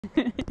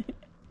Hey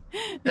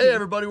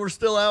everybody, we're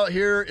still out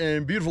here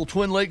in beautiful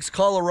Twin Lakes,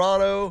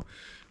 Colorado.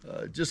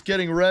 Just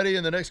getting ready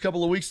in the next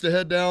couple of weeks to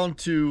head down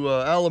to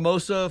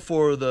Alamosa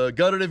for the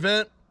gutted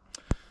event.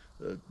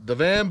 The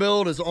van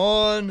build is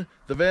on.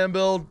 The van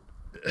build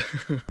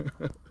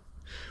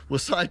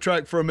was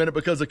sidetracked for a minute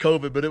because of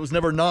COVID, but it was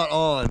never not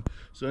on.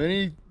 So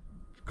any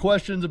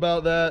questions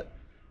about that,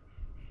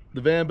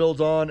 the van build's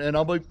on, and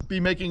I'll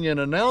be making an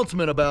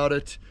announcement about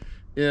it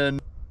in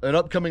an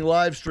upcoming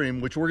live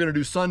stream, which we're gonna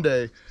do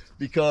Sunday,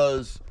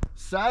 because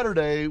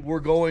Saturday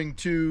we're going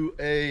to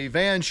a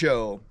van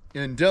show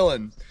in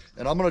Dillon,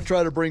 and I'm gonna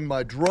try to bring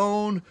my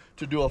drone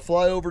to do a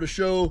flyover to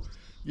show,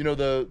 you know,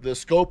 the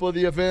scope of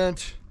the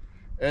event,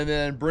 and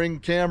then bring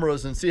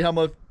cameras and see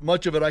how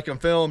much of it I can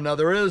film. Now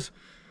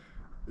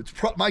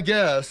my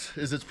guess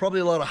is it's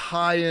probably a lot of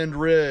high-end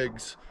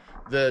rigs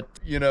that,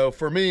 you know,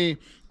 for me,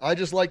 I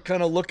just like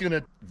kind of looking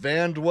at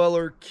van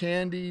dweller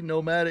candy,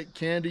 nomadic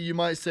candy, you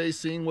might say,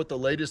 seeing what the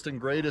latest and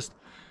greatest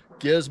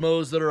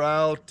gizmos that are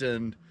out,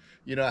 and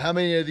you know, how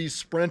many of these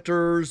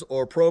Sprinters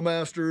or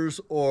ProMasters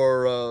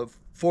or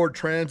Ford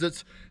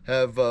Transits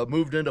have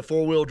moved into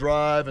four-wheel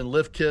drive and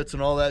lift kits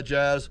and all that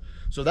jazz.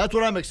 So that's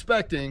what I'm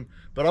expecting,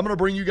 but I'm gonna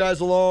bring you guys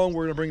along.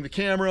 We're gonna bring the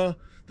camera,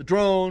 the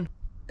drone,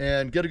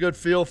 and get a good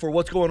feel for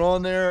what's going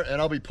on there,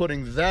 and I'll be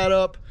putting that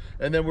up,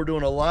 and then we're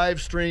doing a live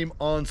stream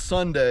on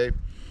Sunday.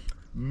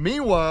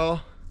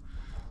 Meanwhile,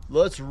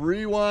 let's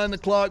rewind the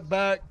clock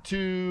back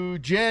to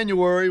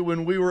January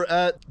when we were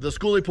at the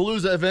Skoolie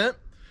Palooza event,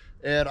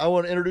 and I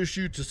want to introduce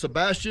you to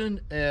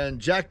Sebastian and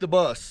Jack the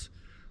Bus.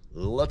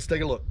 Let's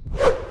take a look.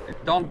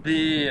 Don't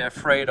be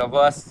afraid of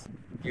us.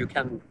 You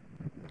can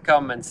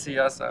come and see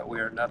us.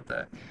 We're not.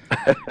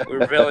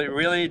 We're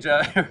really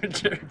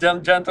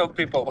gentle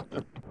people.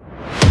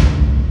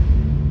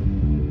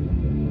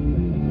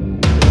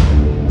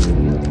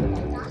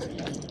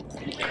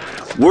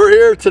 We're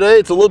here today.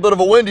 It's a little bit of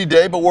a windy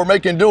day, but we're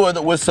making do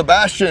with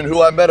Sebastian,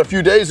 who I met a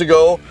few days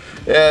ago,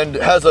 and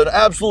has an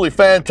absolutely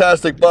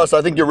fantastic bus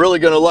I think you're really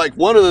going to like.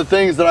 One of the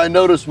things that I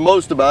noticed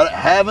most about it,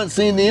 haven't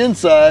seen the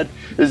inside,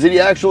 is that he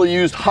actually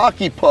used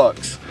hockey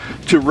pucks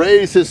to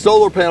raise his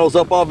solar panels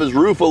up off his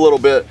roof a little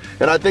bit,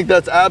 and I think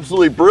that's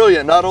absolutely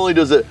brilliant. Not only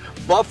does it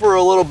buffer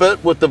a little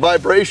bit with the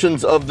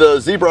vibrations of the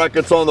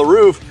Z-brackets on the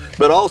roof,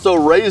 but also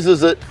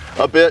raises it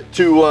a bit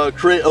to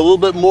create a little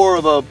bit more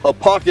of a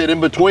pocket in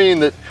between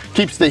that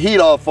keeps the heat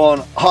off on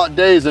hot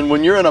days. And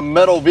when you're in a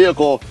metal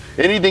vehicle,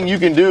 anything you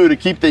can do to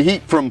keep the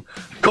heat from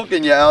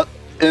cooking you out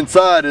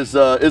inside is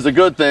a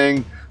good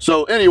thing.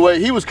 So anyway,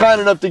 he was kind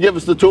enough to give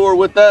us the tour.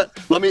 With that,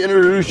 let me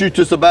introduce you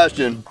to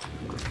Sebastian.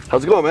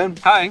 How's it going, man?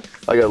 Hi.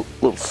 I got a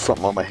little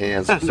something on my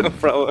hands, No some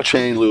problem.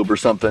 chain lube or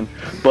something.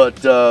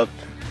 But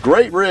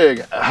great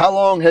rig. How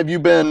long have you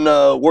been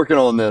working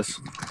on this?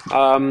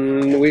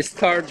 We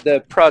start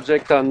the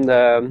project on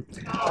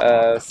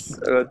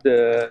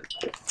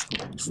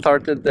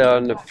started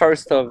on the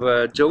 1st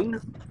of June,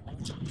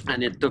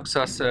 and it took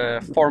us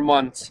 4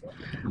 months.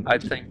 I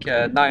think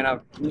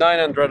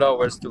 900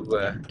 hours to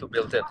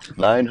build it.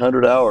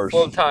 900 hours.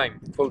 Full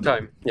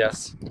time,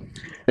 yes.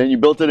 And you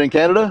built it in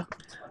Canada?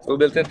 We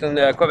built it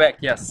in Quebec,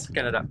 yes,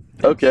 Canada.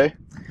 Okay.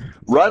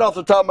 Right off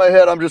the top of my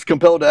head, I'm just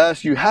compelled to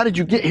ask you, how did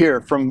you get here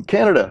from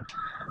Canada?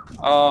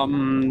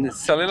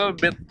 It's a little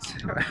bit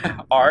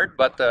hard,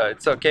 but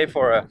it's okay.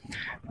 For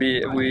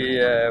we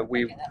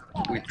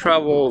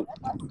travel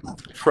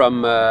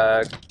from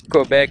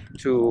Quebec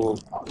to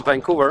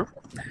Vancouver,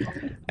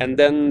 and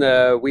then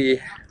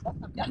we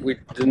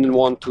didn't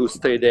want to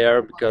stay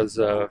there because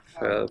of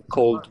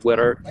cold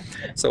weather,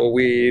 so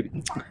we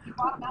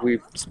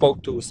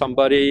spoke to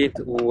somebody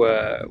who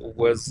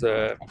was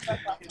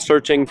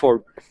searching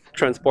for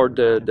transport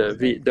the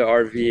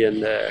RV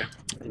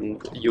in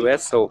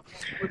US. So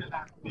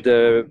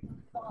the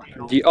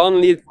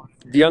only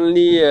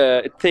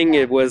thing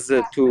it was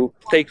to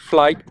take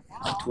flight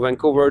to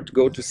Vancouver to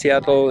go to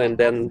Seattle, and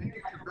then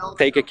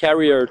take a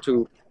carrier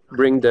to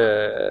bring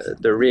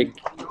the rig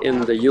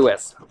in the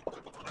US.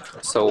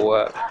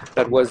 So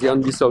that was the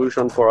only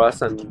solution for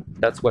us, and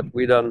that's what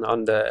we done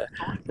on the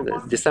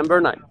December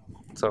 9th.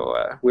 So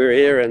we're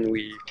here, and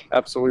we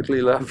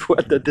absolutely love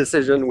what the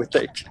decision we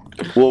take.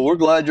 Well, we're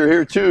glad you're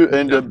here too,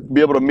 and to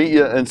be able to meet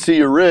you and see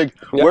your rig.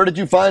 Yep. Where did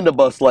you find a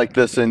bus like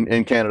this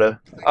in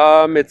Canada?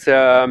 It's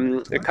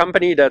a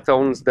company that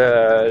owns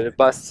the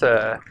bus,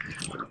 the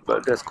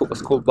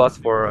school bus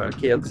for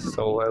kids.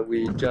 So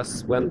we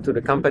just went to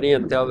the company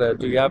and tell them,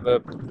 do you have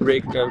a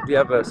rig? Do you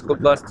have a school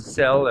bus to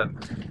sell?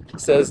 He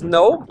says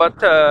no,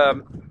 but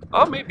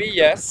oh, maybe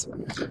yes.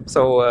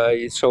 So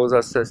he shows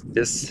us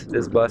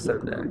this bus,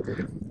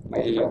 and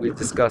we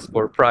discussed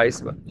for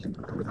price, but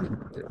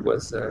it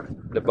was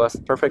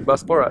the perfect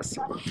bus for us.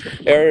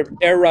 Air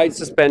ride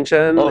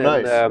suspension. Oh,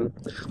 nice. And,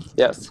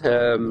 yes,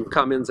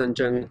 Cummins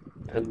engine,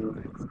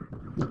 and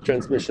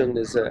transmission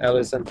is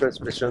Allison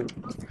transmission.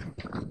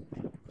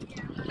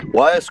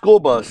 Why a school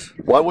bus?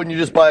 Why wouldn't you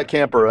just buy a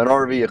camper, an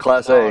RV, a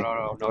Class A?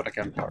 No. not a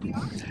camp car,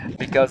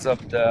 because of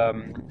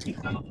the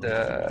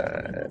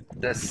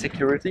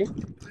security.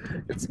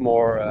 It's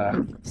more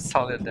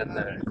solid than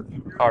the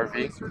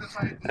RV,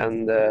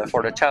 and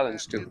for the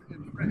challenge too.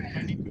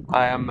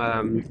 I am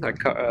a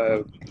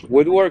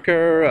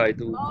woodworker. I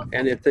do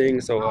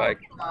anything, so I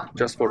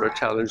just for the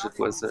challenge it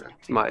was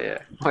my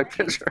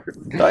pleasure.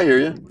 I hear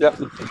you. Yeah.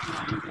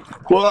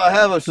 Well, I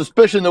have a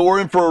suspicion that we're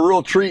in for a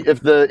real treat. If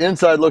the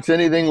inside looks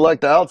anything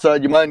like the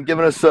outside, you mind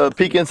giving us a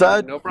peek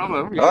inside? No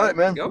problem. All right,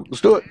 man. Go.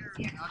 Let's do it.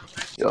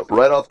 Yep,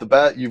 right off the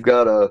bat, you've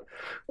got a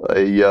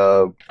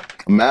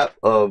map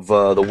of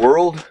the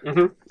world.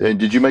 Mm-hmm. And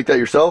did you make that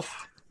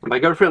yourself? My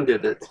girlfriend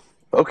did it.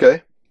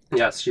 Okay.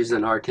 Yes, she's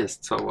an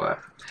artist, so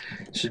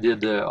she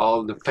did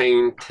all the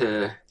paint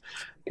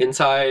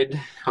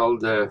inside, all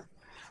the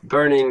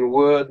burning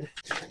wood.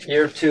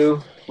 Here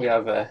too, we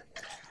have a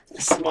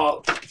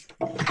small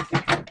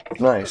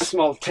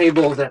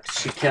table that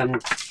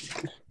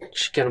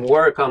she can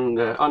work on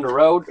the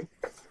road,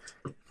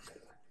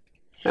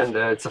 and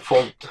it's a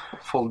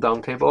fold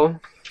down table.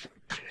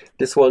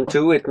 This one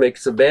too, it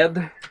makes a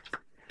bed,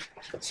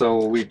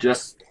 so we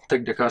just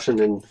take the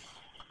cushion and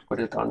put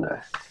it on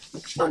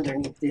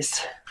underneath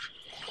this.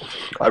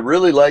 I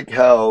really like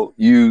how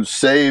you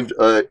saved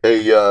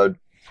a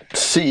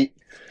seat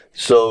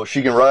so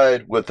she can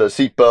ride with a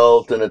seat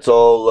belt, and it's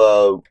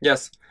all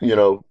yes,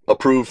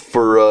 approved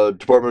for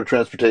Department of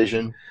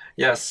Transportation.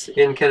 Yes,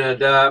 in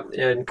Canada,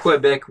 in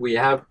Quebec, we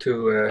have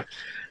to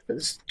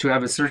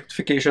have a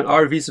certification,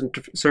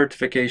 RV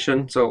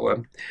certification.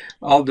 So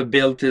all the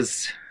built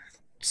is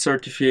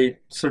certificate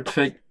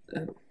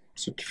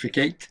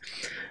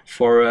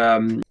for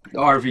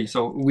RV.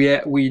 So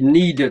we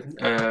needed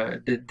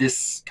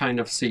this kind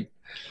of seat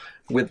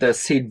with the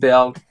seat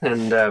belt,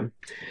 and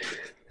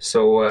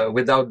so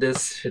without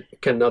this, it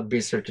cannot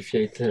be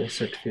certified.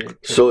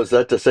 So is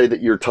that to say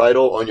that your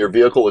title on your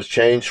vehicle was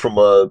changed from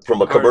a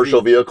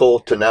commercial vehicle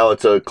to now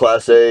it's a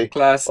Class A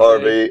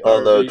RV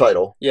on the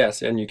title?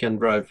 Yes, and you can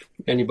drive.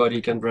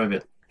 Anybody can drive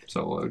it.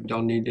 So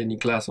don't need any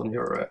class on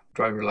your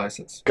driver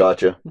license.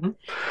 Gotcha. Mm-hmm.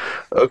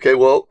 Okay,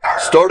 well,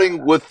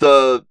 starting with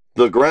the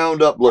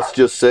ground up, let's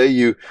just say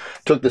you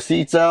took the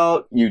seats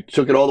out, you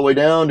took it all the way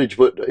down. Did you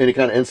put any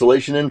kind of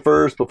insulation in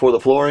first before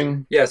the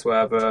flooring? Yes, we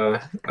have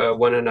a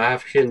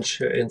 1.5 inch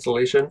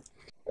insulation,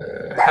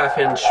 1/2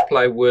 inch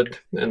plywood,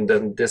 and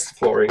then this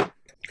flooring.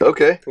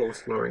 Okay.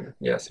 Closed flooring,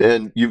 yes.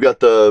 And you've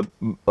got the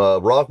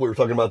rock. We were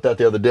talking about that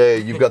the other day.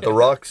 You've got the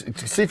rocks.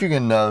 See if you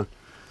can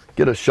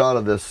get a shot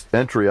of this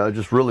entry. I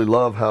just really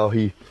love how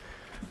you're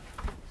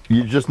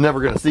just never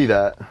going to see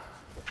that.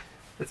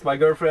 It's my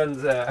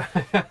girlfriend's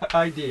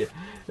idea.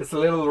 It's a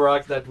little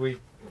rock that we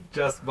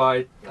just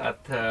buy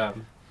at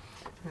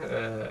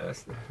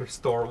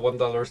store,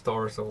 $1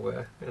 store.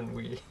 So and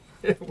we.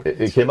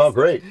 It came out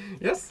great.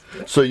 Yes.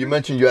 So you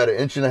mentioned you had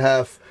 1.5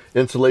 inch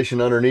insulation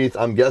underneath.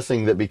 I'm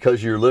guessing that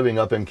because you're living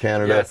up in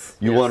Canada,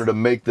 you wanted to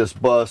make this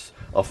bus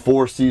a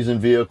 4-season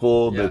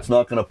vehicle that's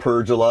not going to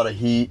purge a lot of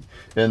heat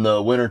in the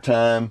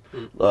wintertime.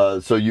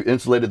 So you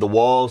insulated the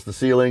walls, the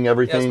ceiling,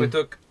 everything? Yes, we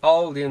took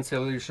all the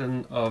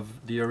insulation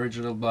of the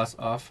original bus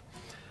off,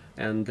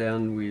 and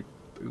then we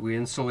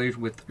insulate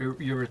with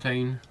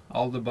urethane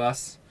all the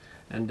bus,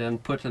 and then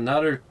put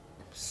another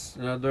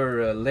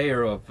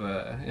layer of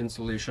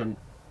insulation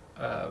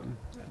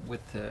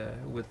with the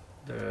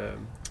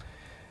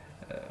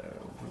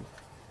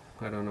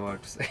I don't know how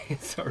to say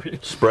it, sorry.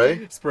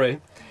 Spray,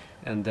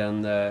 and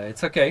then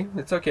it's okay.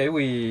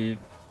 We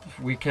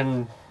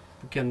can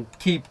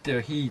keep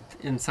the heat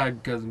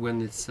inside, because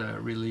when it's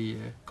really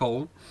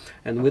cold,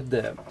 and with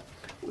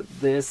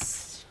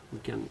this we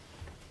can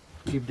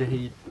keep the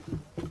heat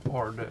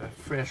or the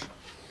fresh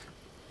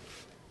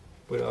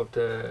without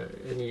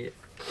any.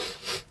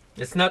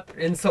 It's not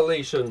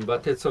insulation,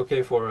 but it's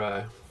okay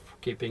for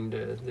keeping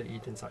the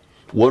heat inside.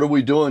 What are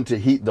we doing to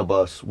heat the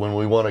bus when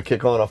we want to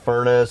kick on a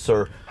furnace,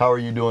 or how are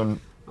you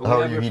doing? How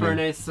are you heating? We have a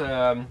furnace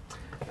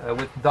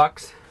with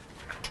ducts.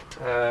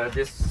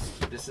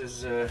 This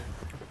is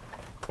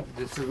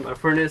my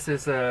furnace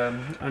is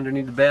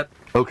underneath the bed.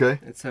 Okay.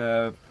 It's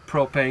a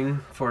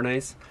propane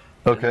furnace.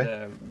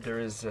 Okay. And, there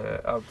is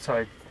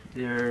outside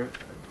there,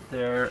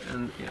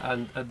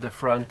 and at the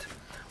front.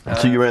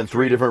 So you ran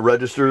 3 different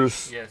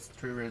registers? Yes,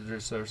 3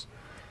 registers,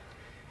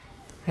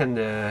 and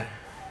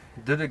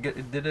did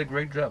a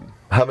great job.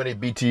 How many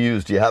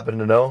BTUs do you happen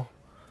to know?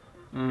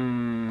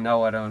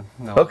 No, I don't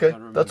know. Okay,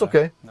 that's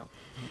okay. No.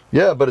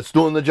 Yeah, but it's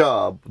doing the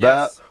job.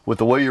 Yes. That, with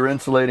the way you're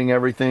insulating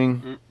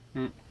everything.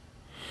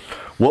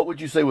 What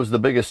would you say was the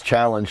biggest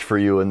challenge for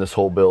you in this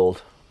whole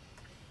build?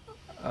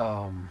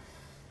 I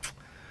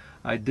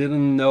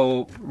didn't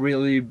know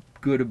really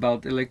good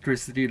about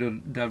electricity.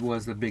 That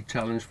was a big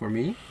challenge for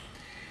me.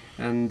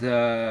 And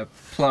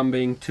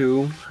plumbing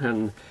too,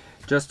 and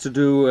just to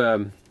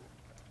do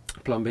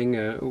plumbing,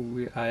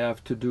 I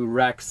have to do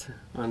racks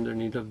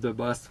underneath of the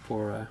bus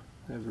for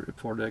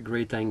the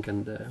gray tank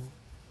and the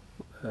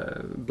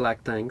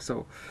black tank.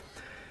 So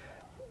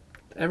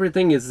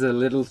everything is a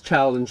little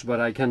challenge, but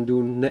I can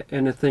do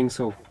anything.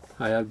 So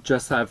I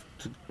just have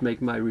to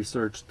make my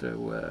research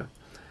to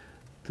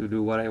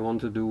do what I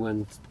want to do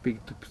and speak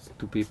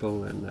to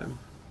people. And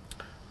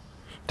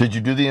did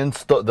you do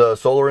the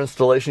solar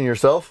installation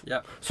yourself?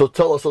 yeah. So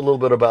tell us a little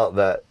bit about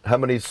that. How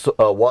many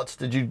watts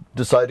did you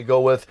decide to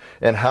go with,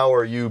 and how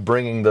are you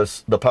bringing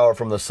the power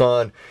from the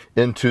sun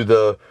into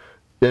the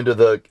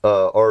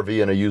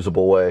RV in a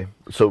usable way?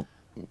 So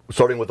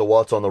starting with the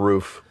watts on the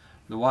roof.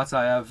 The watts,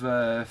 I have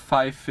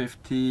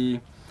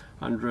 550,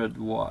 100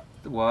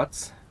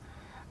 watts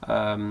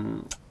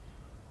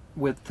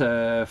with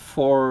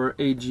 4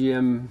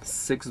 AGM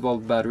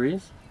 6-volt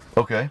batteries.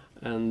 Okay.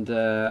 And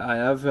I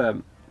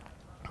have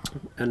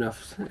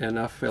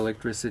enough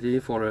electricity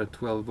for a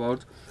 12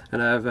 volt,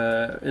 and I have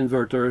a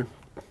inverter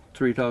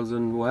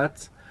 3000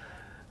 watts,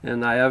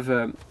 and I have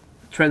a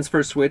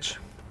transfer switch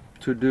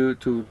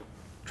to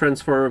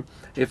transfer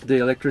if the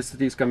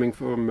electricity is coming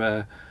from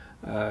a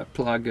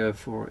plug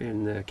for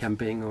in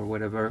camping or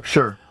whatever.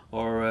 Sure.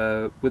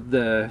 Or with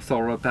the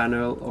solar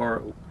panel,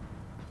 or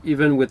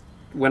even with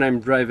when I'm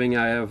driving,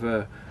 I have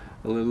a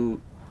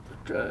little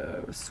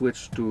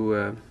switch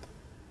to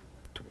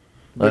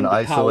an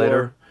isolator.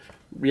 Power.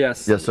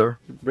 Yes. Yes, sir.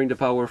 Bring the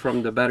power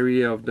from the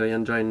battery of the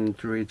engine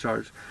to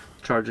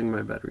charging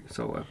my battery.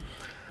 So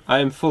I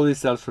am fully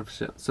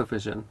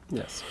self-sufficient.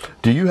 Yes.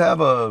 Do you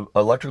have a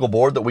electrical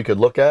board that we could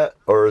look at,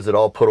 or is it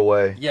all put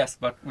away? Yes,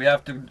 but we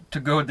have to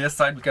go this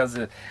side because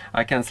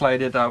I can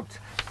slide it out.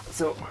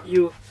 So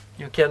you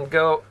can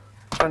go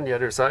on the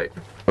other side.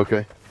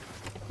 Okay.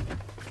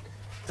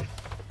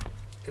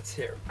 It's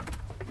here.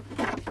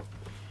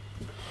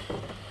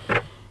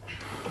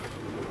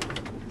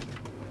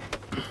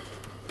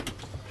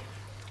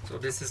 So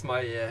this is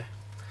my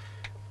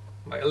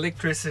my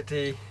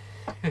electricity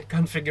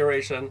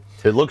configuration.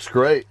 It looks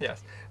great.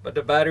 Yes, but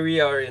the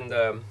battery are in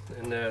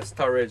the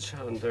storage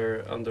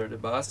under the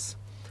bus,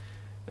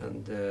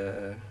 and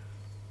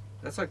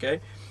that's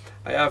okay.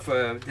 I have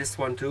this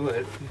one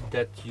too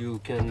that you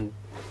can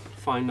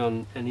find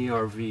on any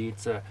RV.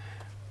 It's a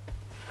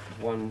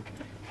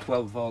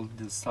 12 volt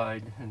this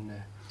side and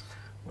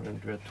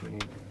 120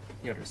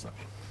 the other side.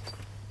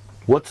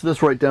 What's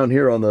this right down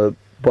here on the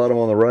bottom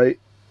on the right?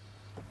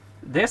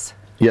 This?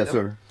 Yes,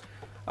 sir.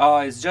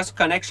 It's just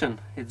connection.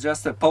 It's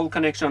just a pole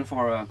connection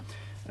for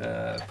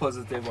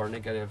positive or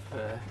negative,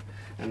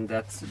 and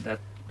that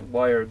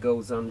wire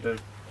goes under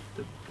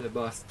the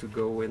bus to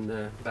go in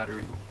the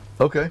battery.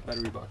 Okay.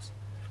 Battery box.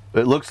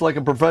 It looks like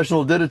a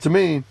professional did it to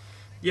me.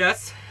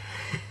 Yes.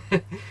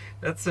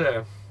 That's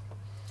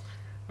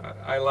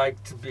I like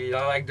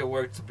the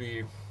work to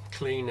be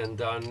clean and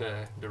done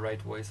the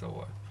right way.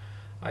 So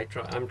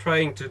I'm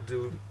trying to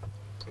do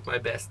my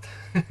best.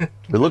 It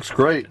looks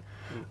great.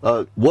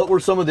 What were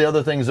some of the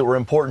other things that were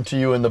important to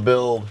you in the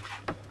build,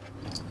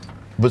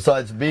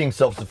 besides being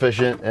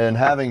self-sufficient and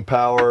having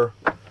power?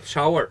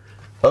 Shower.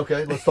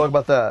 Okay, let's talk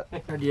about that.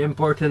 The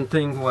important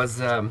thing was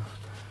to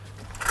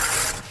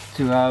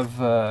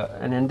have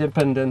an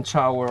independent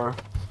shower.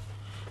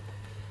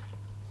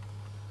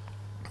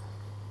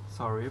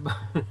 Sorry.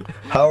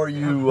 How are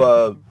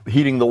you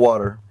heating the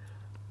water?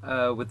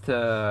 With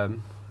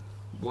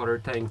water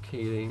tank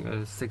heating,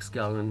 a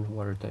 6-gallon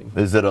water tank.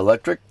 Is it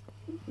electric?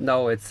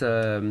 No, it's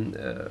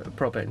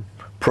propane.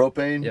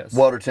 Propane? Yes.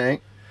 Water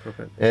tank?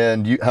 Propane.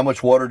 And how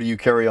much water do you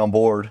carry on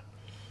board?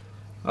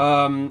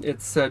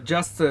 It's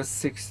just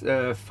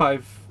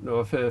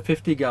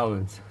 50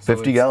 gallons. So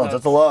 50 gallons,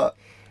 that's a lot.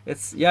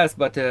 It's, yes,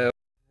 but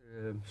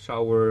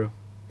shower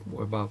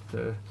about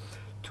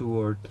 2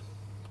 or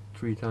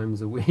 3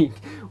 times a week.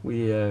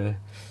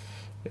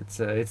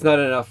 It's not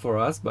enough for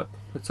us, but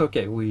it's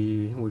okay.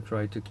 We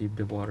try to keep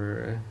the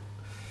water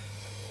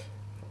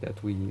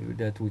that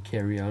we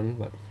carry on,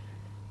 but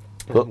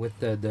with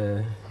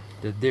the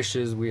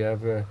dishes we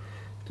have to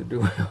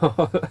do.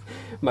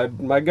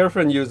 my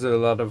girlfriend uses a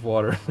lot of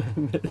water,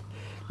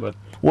 but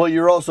well,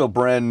 you're also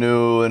brand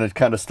new and it's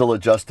kind of still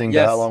adjusting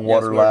to how long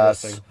water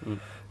lasts.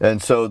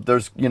 And so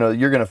there's,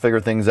 you're going to figure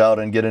things out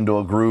and get into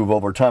a groove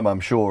over time, I'm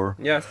sure.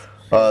 Yes.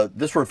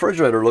 This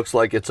refrigerator looks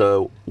like it's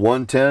a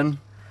 110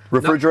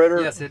 refrigerator.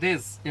 No, yes, it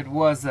is. It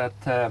was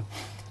at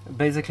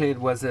basically it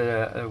was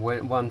a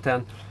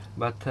 110,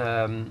 but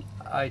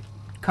I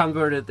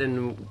converted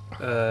in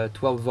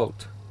 12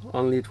 volt,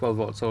 only 12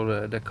 volts.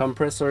 So the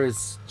compressor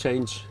is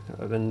changed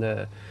when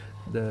the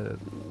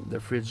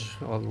fridge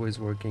always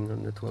working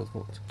on the 12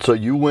 volts. So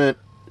you went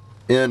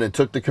in and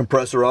took the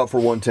compressor out for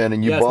 110,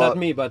 and you yes, bought. Not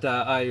me, but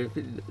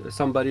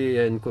somebody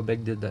in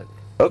Quebec did that.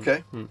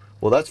 Okay.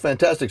 Well, that's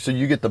fantastic. So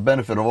you get the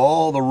benefit of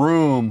all the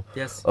room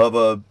yes. of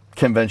a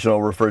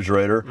conventional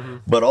refrigerator,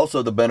 but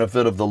also the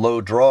benefit of the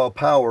low draw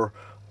power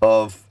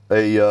of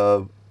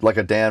a like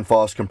a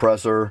Danfoss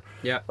compressor.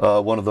 Yeah.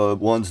 One of the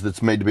ones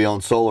that's made to be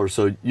on solar.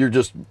 So you're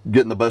just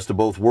getting the best of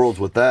both worlds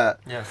with that.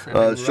 Yes.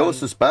 Show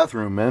us this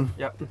bathroom, man.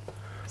 Yep.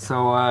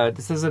 So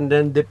this is an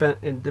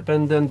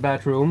independent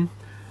bathroom.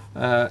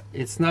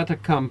 It's not a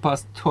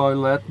compost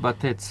toilet,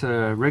 but it's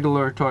a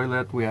regular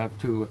toilet. We have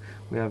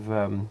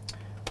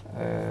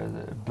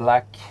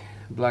black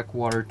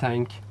water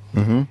tank,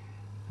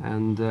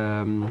 and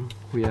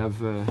we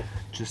have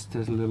just a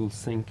little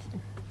sink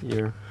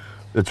here.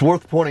 It's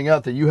worth pointing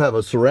out that you have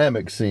a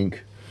ceramic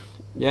sink.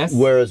 Yes.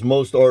 Whereas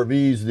most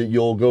RVs that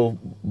you'll go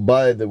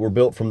buy that were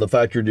built from the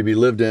factory to be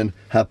lived in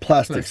have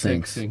plastic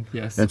sinks.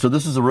 Yes. And so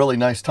this is a really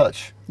nice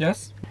touch.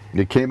 Yes.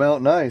 It came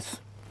out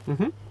nice.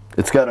 Mm-hmm.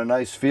 It's got a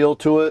nice feel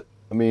to it.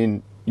 I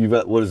mean, you've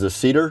got, what is this,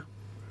 cedar?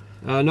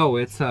 No,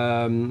 it's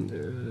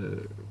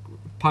pine.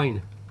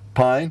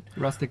 Pine?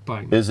 Rustic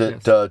pine. Is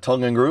it yes.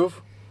 tongue and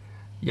groove?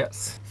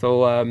 Yes.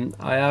 So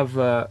I have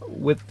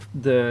with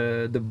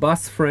the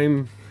bus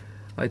frame,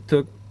 I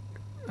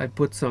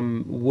put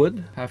some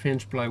wood,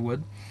 1/2-inch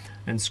plywood,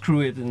 and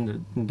screw it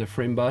in the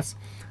frame bus,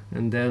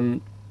 and then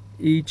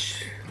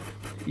each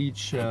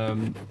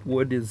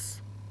wood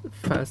is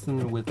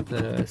fastened with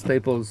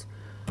staples,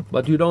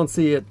 but you don't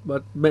see it.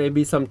 But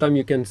maybe sometime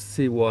you can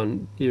see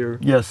one here.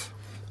 Yes.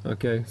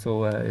 Okay,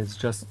 so it's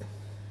just.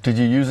 Did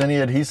you use any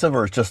adhesive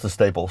or it's just the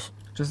staples?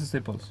 Just the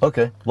staples.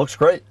 Okay, looks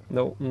great.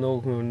 No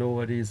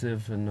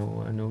adhesive and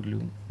no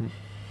glue.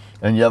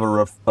 And you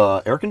have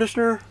a air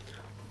conditioner?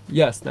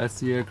 Yes,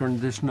 that's the air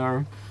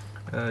conditioner.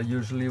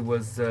 Usually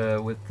was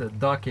with the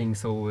docking,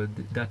 so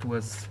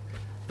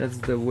that's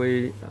the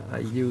way I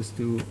used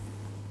to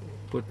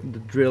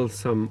drill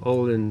some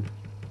hole in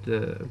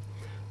the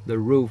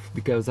roof,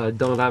 because I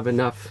don't have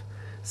enough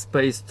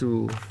space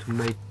to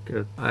make.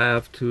 I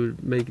have to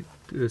make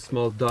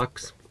small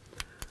ducts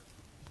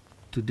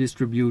to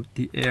distribute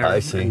the air. I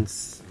see. And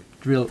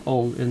drill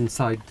hole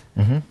inside.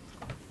 Mm-hmm.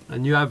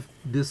 And you have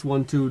this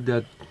one too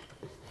that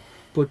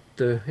put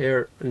the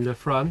air in the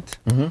front,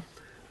 mm-hmm.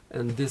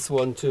 and this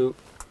one too.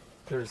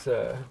 There's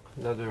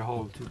another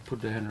hole to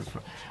put the air in the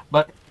front,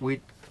 but we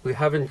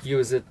haven't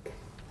used it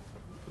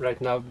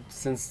right now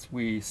since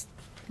we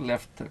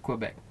left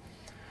Quebec.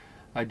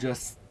 I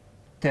just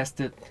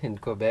tested in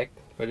Quebec,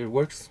 but it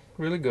works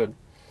really good.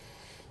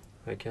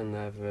 I can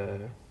have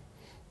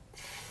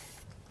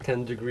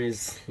 10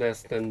 degrees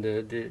less than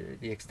the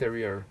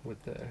exterior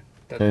with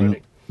that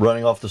And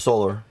running off the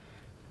solar.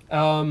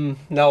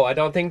 No, I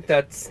don't think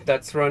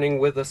that's running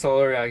with the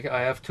solar. I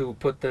have to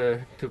plug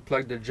the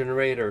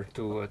generator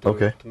to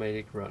make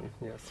it run.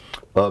 Yes.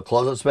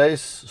 Closet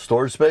space,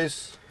 storage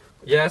space.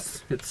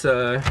 Yes, it's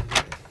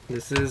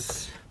this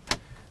is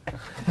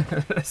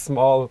a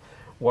small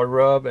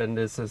wardrobe, and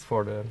this is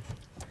for the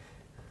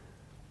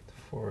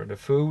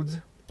foods.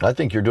 I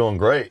think you're doing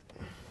great.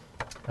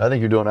 I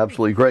think you're doing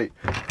absolutely great.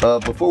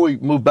 Before we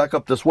move back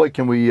up this way,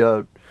 can we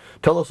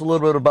tell us a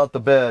little bit about the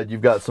bed?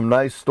 You've got some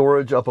nice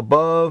storage up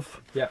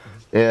above. Yeah.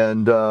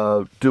 And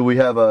do we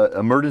have an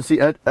emergency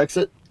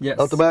exit Yes.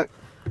 out the back?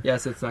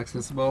 Yes, it's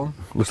accessible.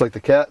 Looks like the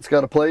cat's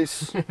got a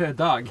place.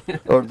 Dog.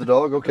 Or the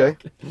dog, okay.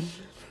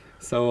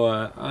 So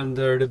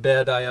under the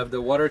bed I have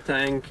the water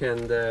tank,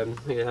 and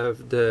we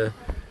have the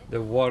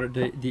water,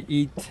 the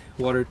heat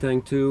water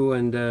tank too,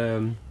 and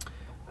the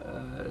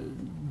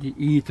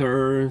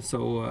heater.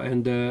 So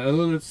and a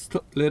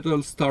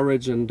little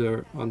storage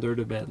under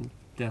the bed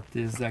that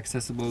is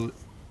accessible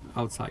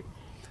outside.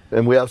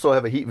 And we also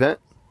have a heat vent.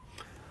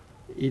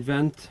 Heat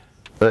vent.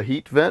 A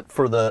heat vent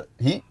for the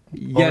heat?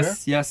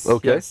 Yes, yes.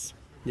 Okay.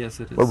 Yes,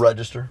 it is. A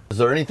register. Is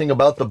there anything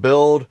about the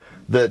build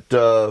that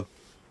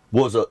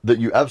that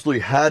you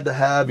absolutely had to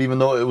have, even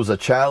though it was a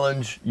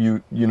challenge?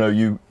 You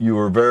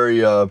were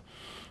very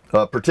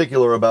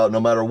particular about, no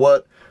matter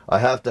what, I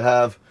have to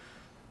have.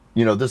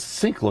 This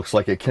sink looks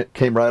like it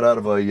came right out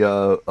of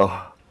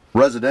a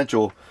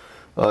residential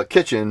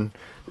kitchen.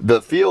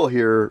 The feel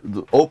here,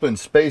 the open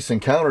space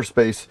and counter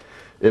space,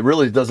 it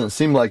really doesn't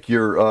seem like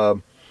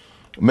you're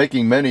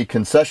making many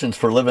concessions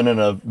for living in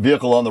a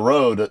vehicle on the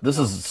road. This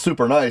is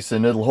super nice,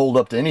 and it'll hold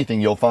up to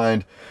anything you'll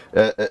find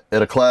at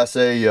a Class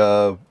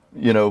A,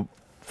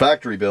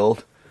 factory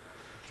build.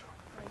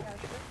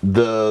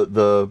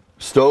 The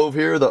stove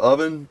here, the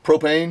oven,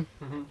 propane,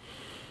 mm-hmm.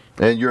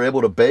 and you're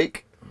able to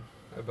bake.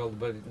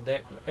 But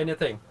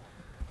anything,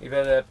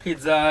 even a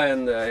pizza,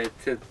 and it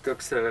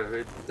cooks.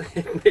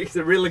 It makes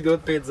a really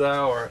good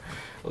pizza or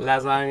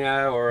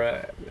lasagna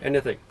or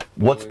anything.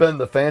 What's been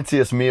the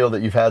fanciest meal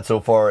that you've had so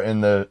far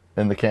in the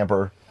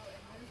camper?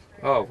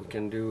 Oh, we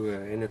can do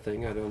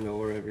anything. I don't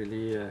know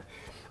really.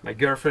 My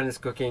girlfriend is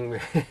cooking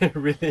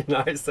really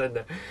nice,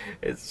 and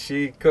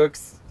she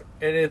cooks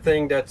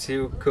anything that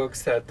she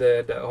cooks at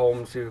the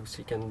home.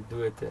 She can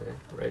do it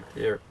right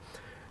here.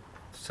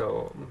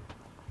 So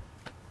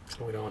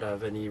we don't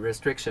have any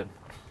restriction.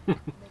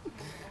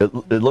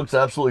 It looks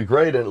absolutely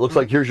great, and it looks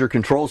like here's your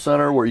control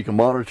center where you can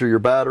monitor your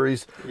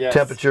batteries, yes.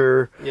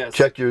 temperature, yes.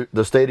 check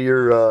the state of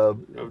your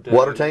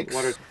water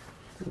tanks.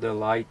 The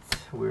lights,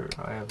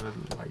 I have a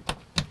light,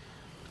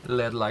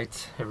 LED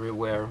lights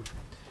everywhere,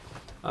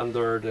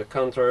 under the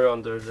counter,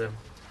 under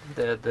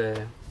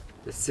the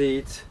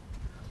seat.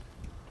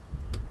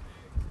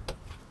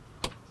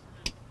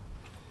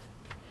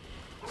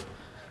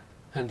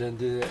 And then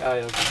I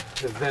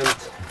have the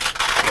vent.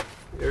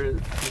 Here,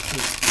 this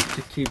is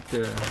to keep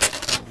the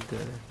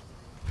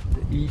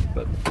heat,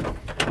 but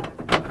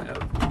I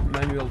have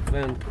manual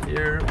vent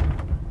here,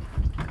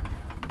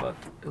 but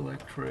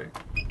electric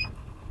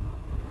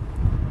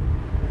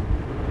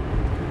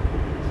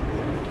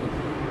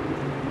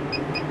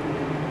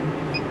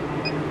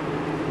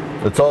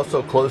It's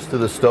also close to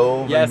the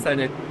stove. Yes,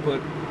 and it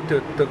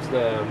took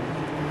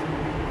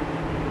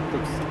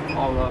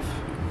all off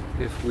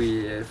if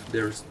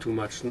there's too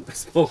much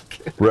smoke.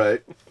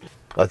 Right.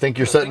 I think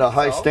you're setting a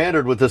high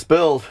standard with this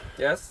build.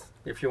 Yes.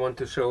 If you want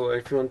to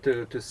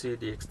see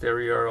the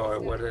exterior or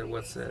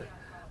what's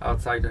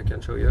outside, I can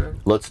show you.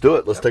 Let's do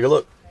it. Let's take a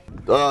look.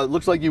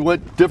 Looks like you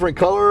went different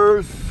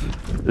colors.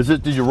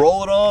 Did you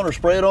roll it on or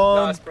spray it on?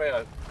 No, I spray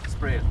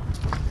it.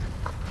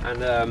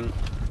 And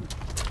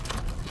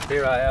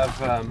here I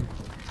have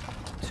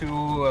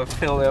two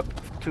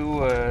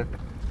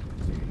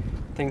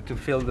thing to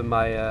fill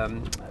my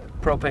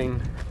propane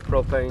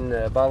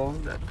bottle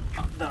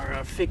that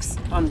are fixed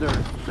under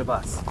the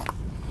bus.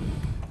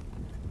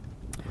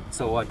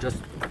 So I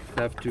just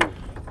have to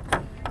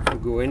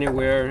go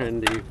anywhere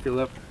and they fill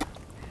up.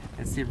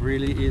 It's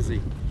really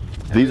easy.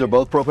 These are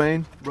both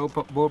propane? Both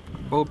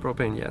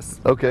propane, yes.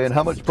 Okay, and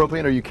how much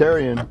propane are you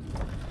carrying? 2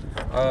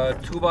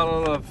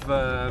 bottles of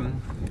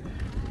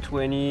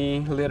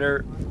 20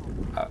 liter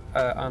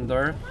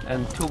under,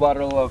 and 2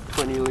 bottles of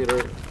 20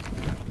 liter,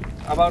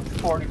 about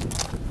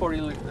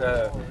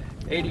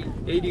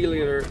 80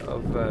 liter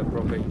of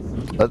propane.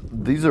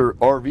 These are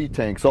RV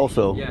tanks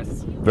also.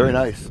 Yes. Very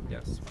nice.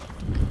 Yes.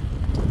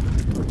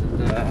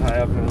 I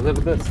have a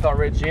little bit of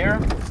storage here,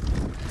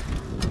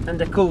 and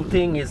the cool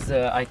thing is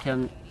I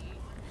can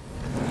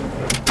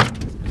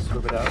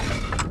scoop it out,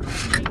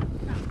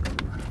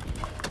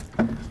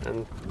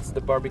 and it's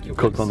the barbecue.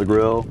 Cook on the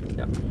grill.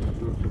 Yeah.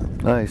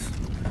 Nice.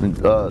 And,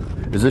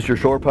 is this your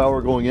shore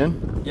power going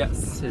in?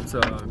 Yes, it's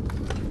oh,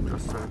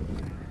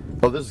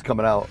 this is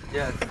coming out.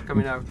 yeah, it's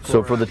coming out.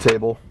 So for the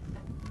table.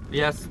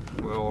 Yes,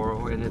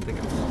 or anything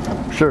else.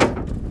 Sure.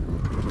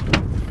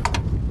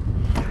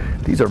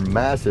 These are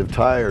massive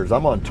tires.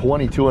 I'm on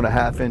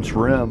 22.5-inch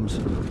rims.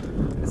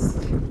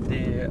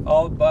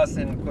 All bus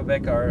in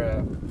Quebec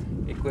are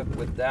equipped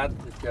with that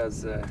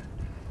because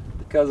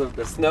of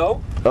the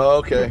snow. Oh,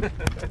 okay.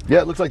 Yeah,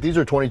 it looks like these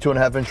are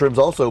 22.5-inch rims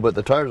also, but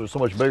the tires are so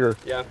much bigger.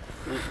 Yeah,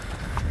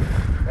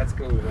 that's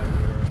cool when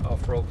you're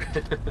off-road.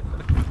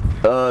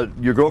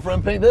 Your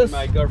girlfriend paint this?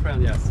 My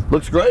girlfriend, yes.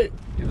 Looks great.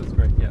 It looks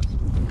great, yes.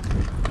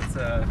 It's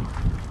a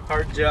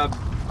hard job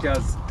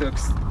because it took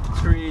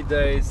 3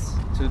 days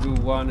to do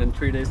one and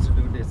 3 days to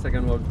do the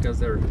second one because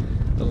there are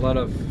a lot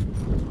of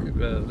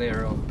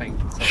layer of paint.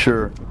 So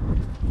sure.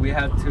 we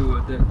had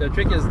to, the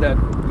trick is that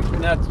we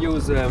cannot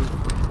use a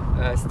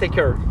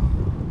sticker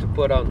to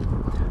put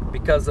on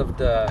because of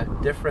the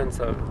difference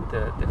of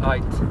the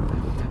height.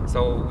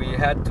 So we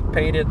had to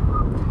paint it,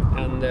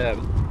 and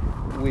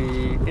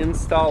we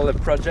install a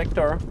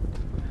projector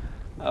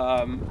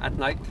at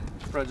night,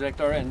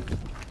 and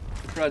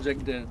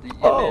project the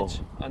image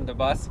on the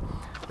bus,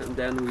 and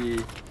then we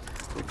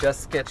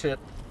just sketch it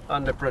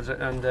on the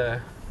project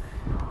and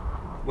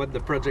what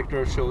the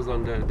projector shows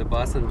on the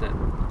bus, and then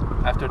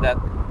after that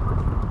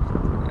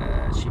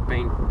she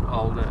paint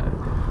all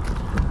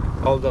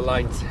the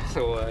lines.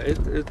 So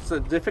it's a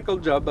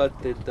difficult job, but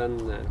it's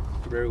done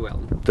very well.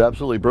 It's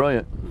absolutely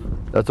brilliant.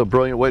 That's a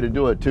brilliant way to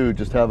do it too.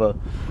 Just have a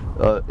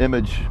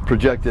image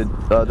projected.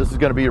 This is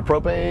going to be your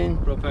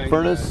propane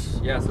furnace.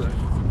 Yes.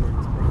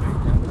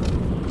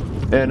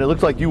 And it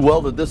looks like you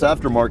welded this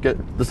aftermarket.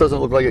 This doesn't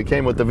look like it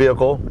came with the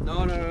vehicle.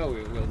 No,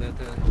 we welded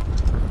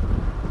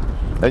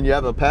it. And you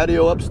have a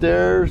patio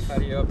upstairs.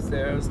 Patio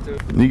upstairs too.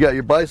 You got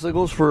your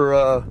bicycles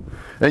for,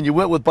 and you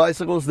went with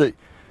bicycles that,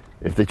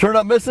 if they turn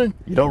up missing,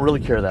 you don't really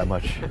care that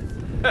much.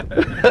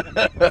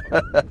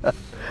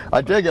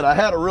 I dig it. I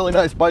had a really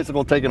nice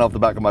bicycle taken off the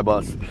back of my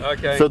bus.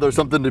 Okay. So there's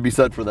something to be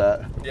said for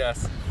that.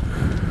 Yes.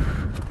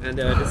 And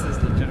this is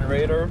the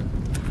generator.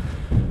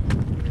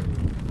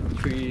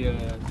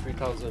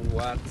 3,000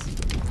 watts.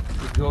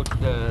 We go to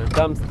the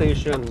dump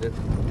station.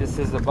 This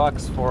is a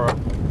box for.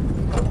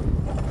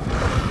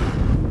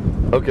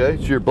 Okay,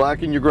 so your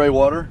black and your gray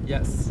water.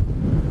 Yes.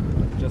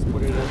 Just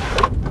put it in.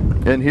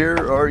 And here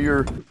are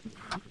your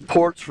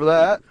ports for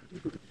that.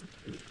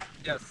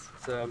 Yes,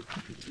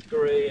 it's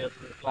gray and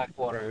black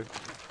water.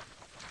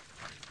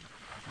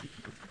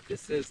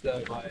 This is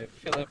my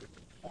fill up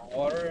for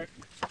water.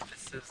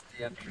 This is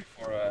the entry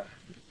for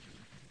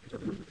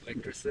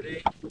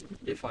electricity,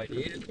 if I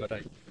need it, but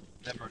I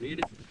never need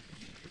it.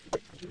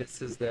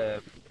 This is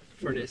the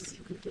furnace.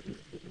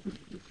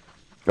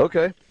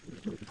 Okay.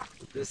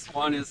 This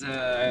one is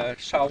a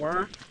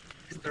shower,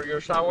 exterior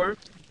shower.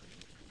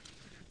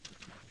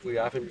 We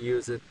haven't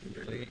used it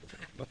really,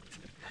 but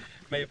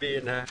maybe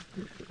in a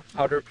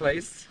other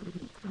place.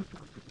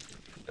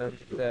 And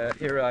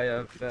here I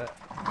have the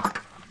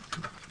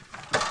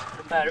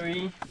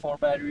battery, 4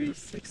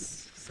 batteries,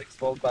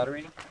 6-volt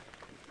battery.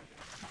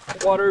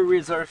 Water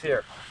reserve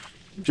here.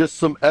 Just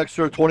some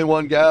extra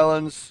 21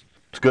 gallons.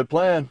 It's a good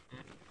plan.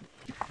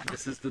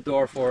 This is the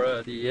door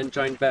for the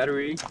engine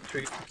battery,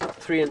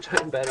 three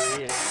engine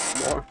battery and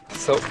more.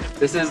 So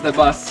this is the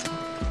bus,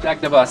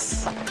 Jack the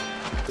Bus.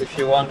 If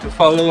you want to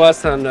follow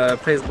us on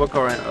Facebook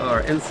or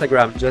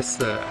Instagram, just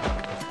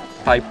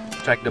type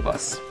Jack the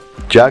Bus.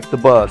 Jack the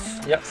Bus.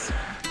 Yes.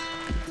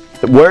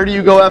 Where do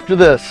you go after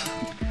this?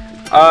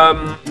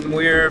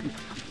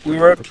 We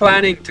were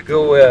planning to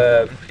go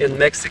in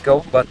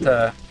Mexico, but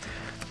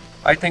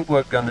I think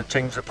we're gonna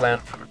change the plan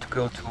to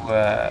go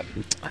to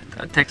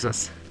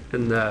Texas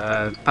in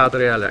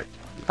Padre Island.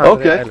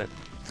 Okay. Island.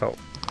 So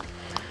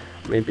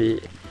maybe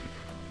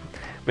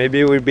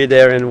we'll be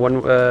there in 1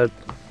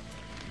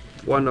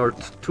 or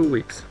 2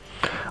 weeks.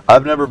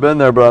 I've never been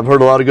there, but I've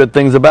heard a lot of good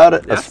things about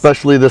it, Yes.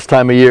 especially this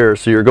time of year.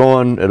 So you're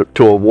going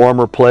to a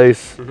warmer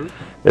place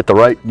at the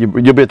right.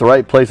 You'll be at the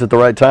right place at the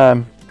right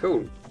time.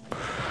 Cool.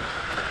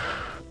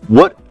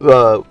 What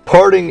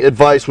parting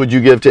advice would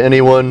you give to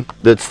anyone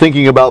that's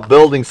thinking about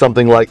building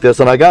something like this?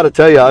 And I got to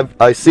tell you,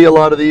 I see a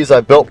lot of these.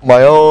 I built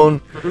my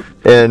own,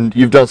 and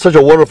you've done such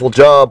a wonderful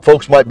job.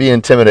 Folks might be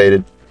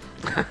intimidated.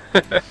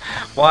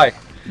 Why?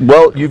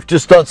 Well, you've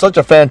just done such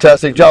a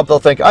fantastic job. They'll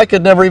think, I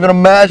could never even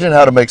imagine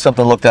how to make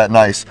something look that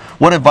nice.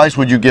 What advice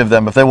would you give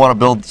them if they want to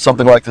build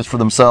something like this for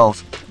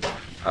themselves?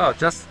 Oh,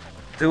 just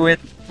do it.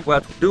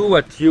 Do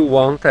what you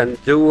want, and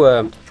do.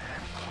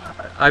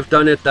 I've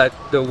done it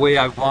the way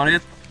I want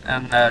it,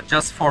 and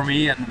just for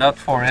me, and not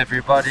for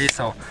everybody.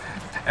 So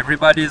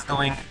everybody is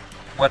doing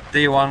what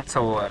they want.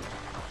 So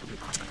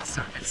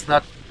it's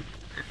not.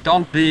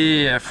 Don't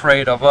be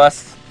afraid of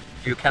us.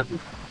 You can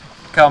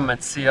come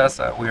and see us.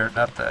 We're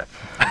not.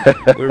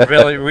 We're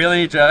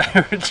really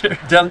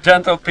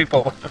gentle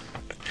people.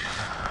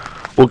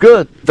 Well,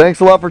 good. Thanks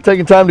a lot for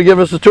taking time to give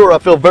us a tour. I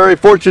feel very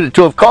fortunate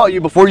to have caught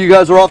you before you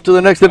guys are off to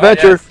the next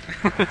adventure.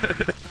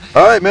 Yes.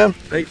 All right, man.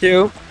 Thank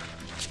you.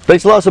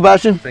 Thanks a lot,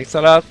 Sebastian. Thanks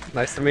a lot.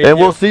 Nice to meet you. And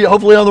we'll see you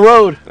hopefully on the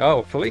road. Oh,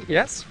 hopefully,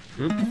 yes.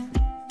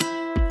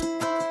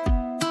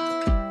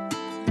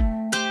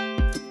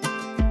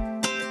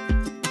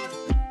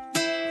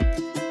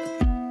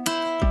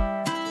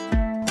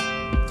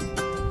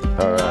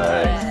 All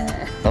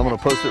right. I'm going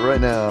to post it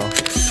right now.